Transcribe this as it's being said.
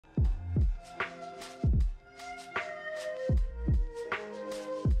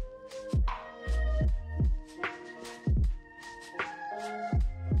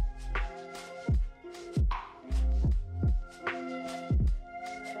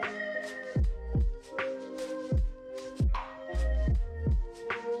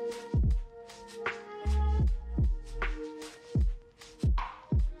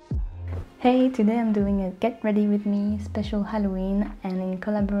Hey, today I'm doing a Get Ready With Me special Halloween and in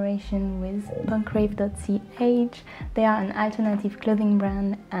collaboration with punkrave.ch. They are an alternative clothing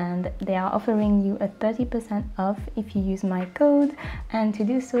brand and they are offering you a 30% off if you use my code, and to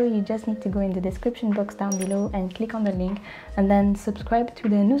do so you just need to go in the description box down below and click on the link and then subscribe to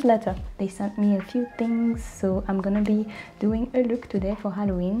their newsletter. They sent me a few things, so I'm gonna be doing a look today for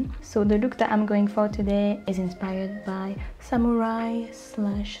Halloween. So the look that I'm going for today is inspired by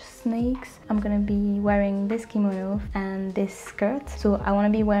samurai/snakes. I'm gonna be wearing this kimono and this skirt, so I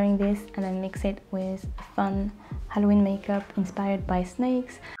want to be wearing this and then mix it with fun Halloween makeup inspired by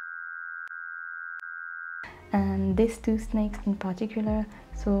snakes, and these two snakes in particular.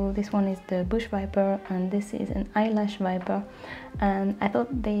 So this one is the bush viper and this is an eyelash viper, and I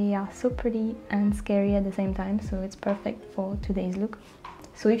thought they are so pretty and scary at the same time, so it's perfect for today's look.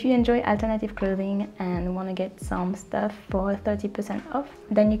 So if you enjoy alternative clothing and want to get some stuff for 30% off,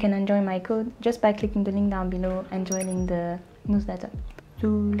 then you can enjoy my code just by clicking the link down below and joining the newsletter. So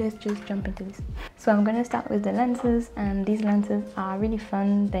let's just jump into this. So I'm gonna start with the lenses, and these lenses are really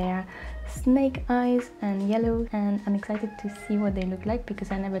fun. They're snake eyes and yellow, and I'm excited to see what they look like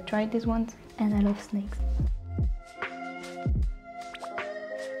because I never tried these ones and I love snakes.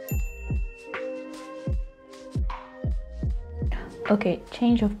 Okay,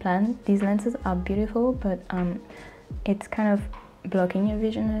 change of plan. These lenses are beautiful, but it's kind of blocking your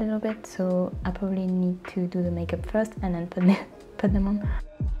vision a little bit, so I probably need to do the makeup first and then put them on.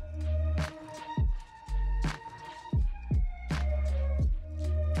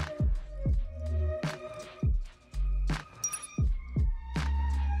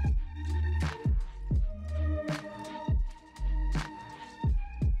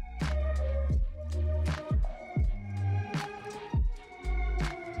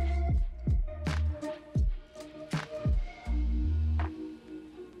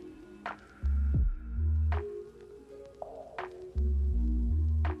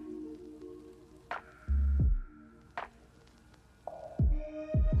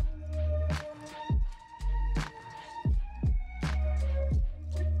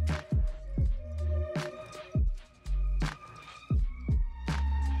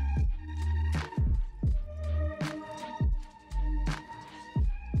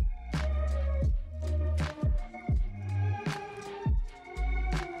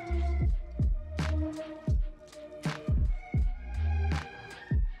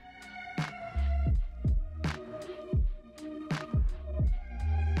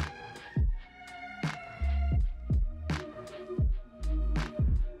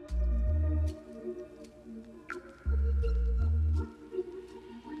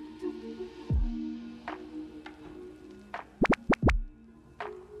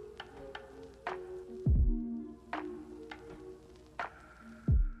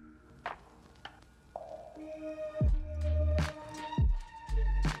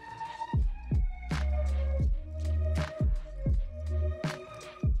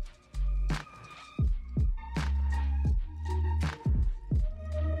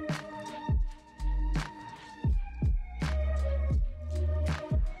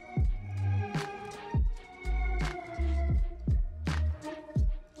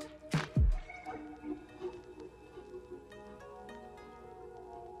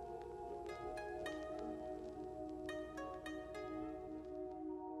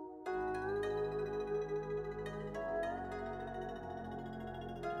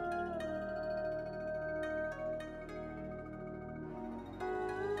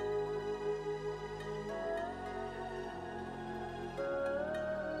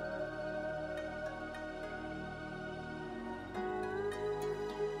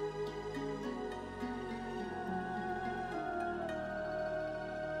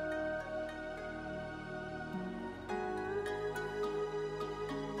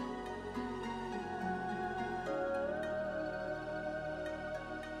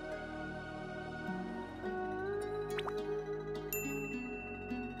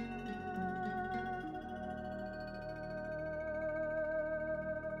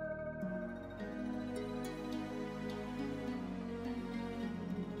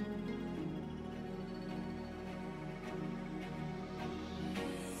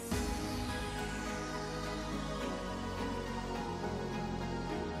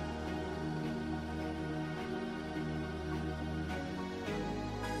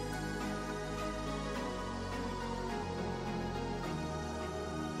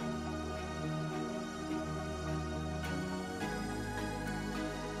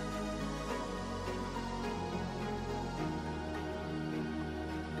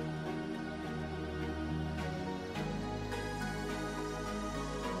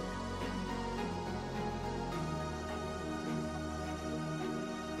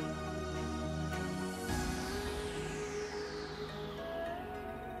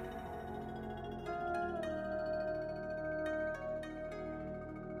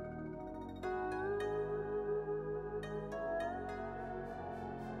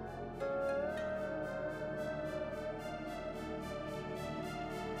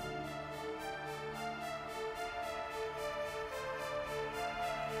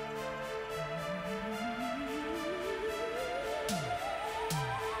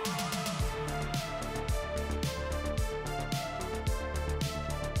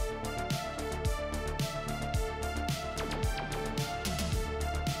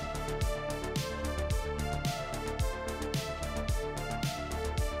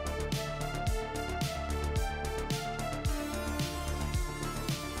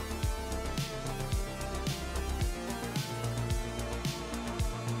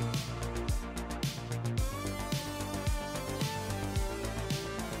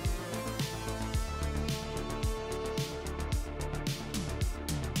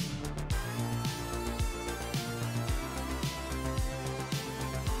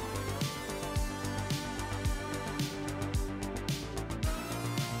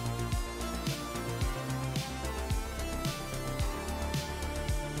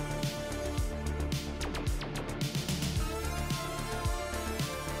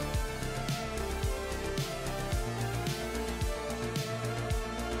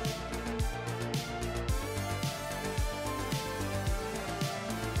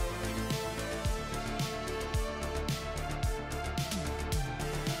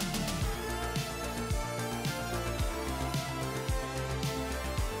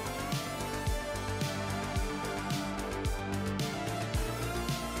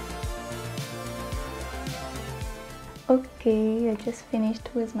 Okay, I just finished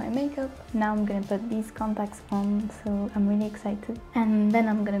with my makeup. Now I'm gonna put these contacts on, so I'm really excited. And then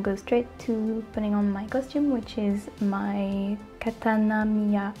I'm gonna go straight to putting on my costume, which is my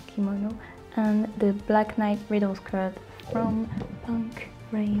Katanamia Kimono and the Blacknight Riddel skirt from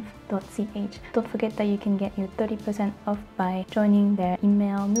punkrave.ch. Don't forget that you can get your 30% off by joining their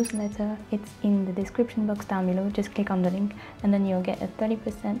email newsletter. It's in the description box down below. Just click on the link and then you'll get a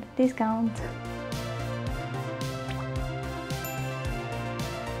 30% discount.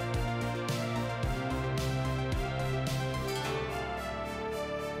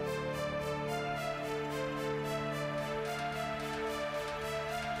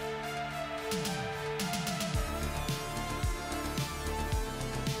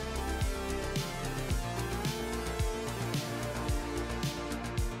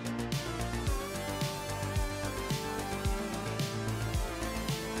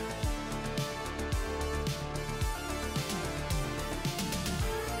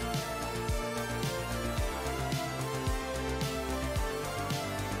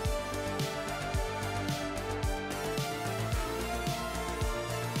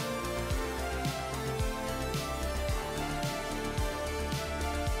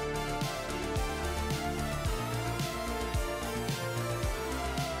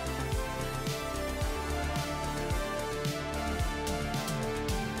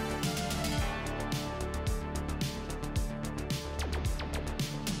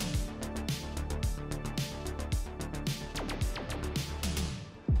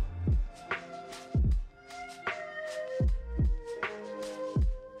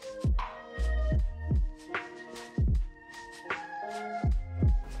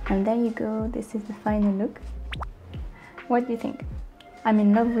 And there you go, this is the final look. What do you think? I'm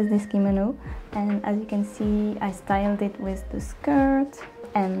in love with this kimono, and as you can see I styled it with the skirt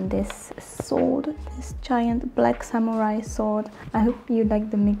and this sword, this giant black samurai sword. I hope you like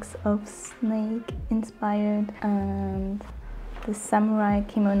the mix of snake inspired and the samurai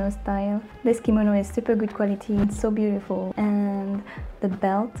kimono style. This kimono is super good quality, it's so beautiful, and the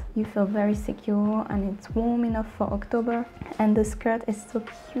belt, you feel very secure and it's warm enough for October, and the skirt is so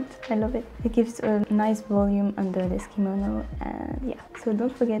cute, I love it. It gives a nice volume under this kimono, and yeah, so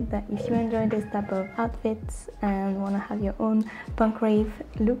don't forget that if you enjoy this type of outfits and want to have your own punk rave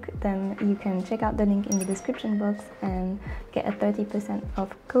look, then you can check out the link in the description box and get a 30%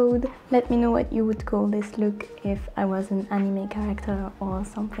 off code. Let me know what you would call this look if I was an anime character or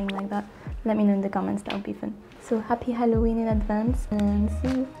something like that. Let me know in the comments, that would be fun. So happy Halloween in advance and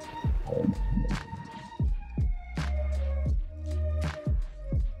see you!